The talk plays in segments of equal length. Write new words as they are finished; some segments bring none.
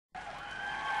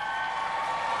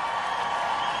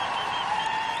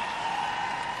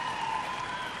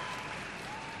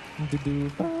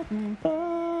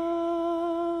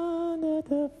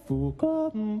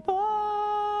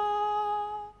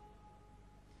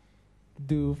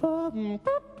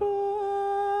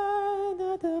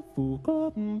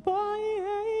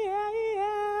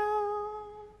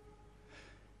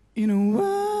In a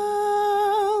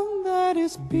world that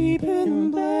is beeping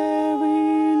and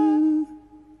blaring,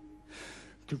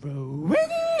 growing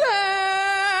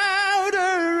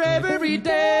louder every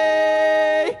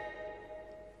day,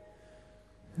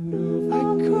 I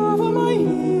cover my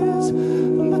ears,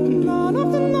 but none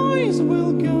of the noise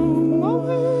will go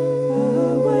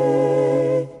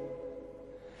away.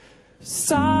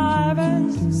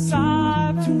 Sirens,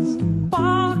 sirens,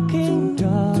 barking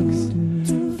dogs.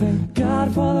 Thank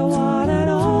God for the one and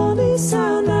only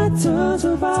sound that turns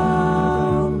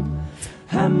around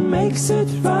and makes it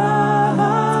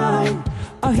right.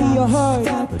 I hear your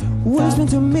heart whispering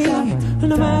to me,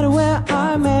 no matter where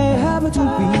I may happen to be,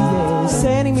 yeah,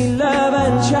 sending me love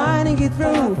and shining it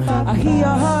through. I hear your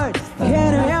heart,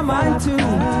 can you hear mine too?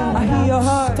 I hear your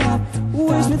heart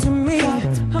whispering to me,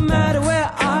 no matter where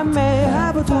I may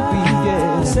happen to be,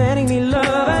 yeah, sending me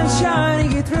love and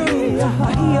shining it through.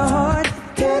 I hear your heart,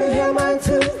 can you hear mine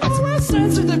too? Oh, I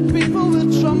sense that the people will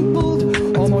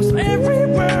trampled almost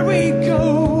everywhere we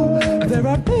go. There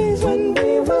are days when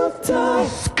we will die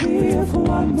if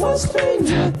one more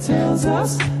stranger tells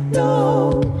us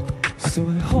no. So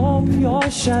I hope your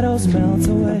shadows melt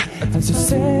away as you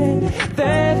said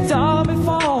they've done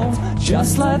before,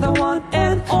 just like the one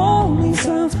and only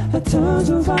sound that turns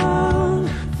around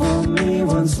for me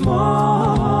once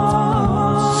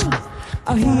more.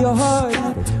 I hear your heart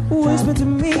whisper to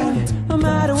me, no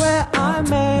matter where I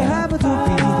may happen to be,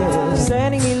 yeah,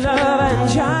 sending me love and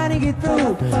shining it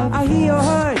through. I hear your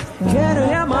heart, can you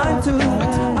hear mine too?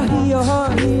 I hear your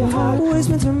heart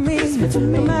whisper to me,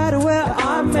 no matter where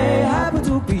I may happen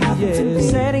to be, yeah,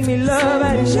 sending me love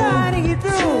and shining it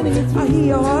through. I hear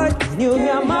your heart, can you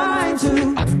hear mine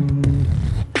too?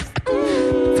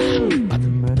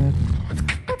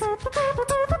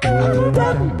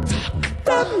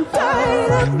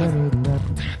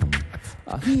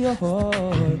 I hear your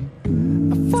heart.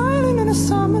 I'm fighting on a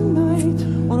summer night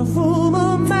on a full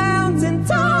moon mountain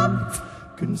top.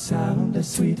 Couldn't sound as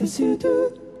sweet as you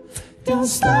do. Don't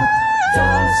stop,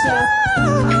 don't stop. I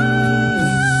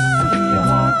hear your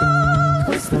heart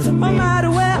whisper to me, no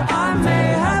matter where I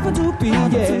may happen to be, yeah,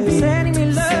 sending me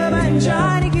love and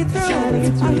shining it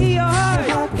through. I hear your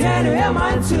heart, can you hear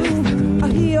mine too? I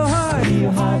hear your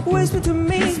heart whisper to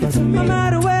me, no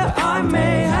matter where I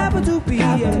may happen to be,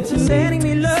 yeah, sending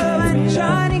me love and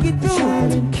shining it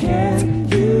through. Can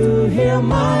you hear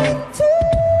mine too?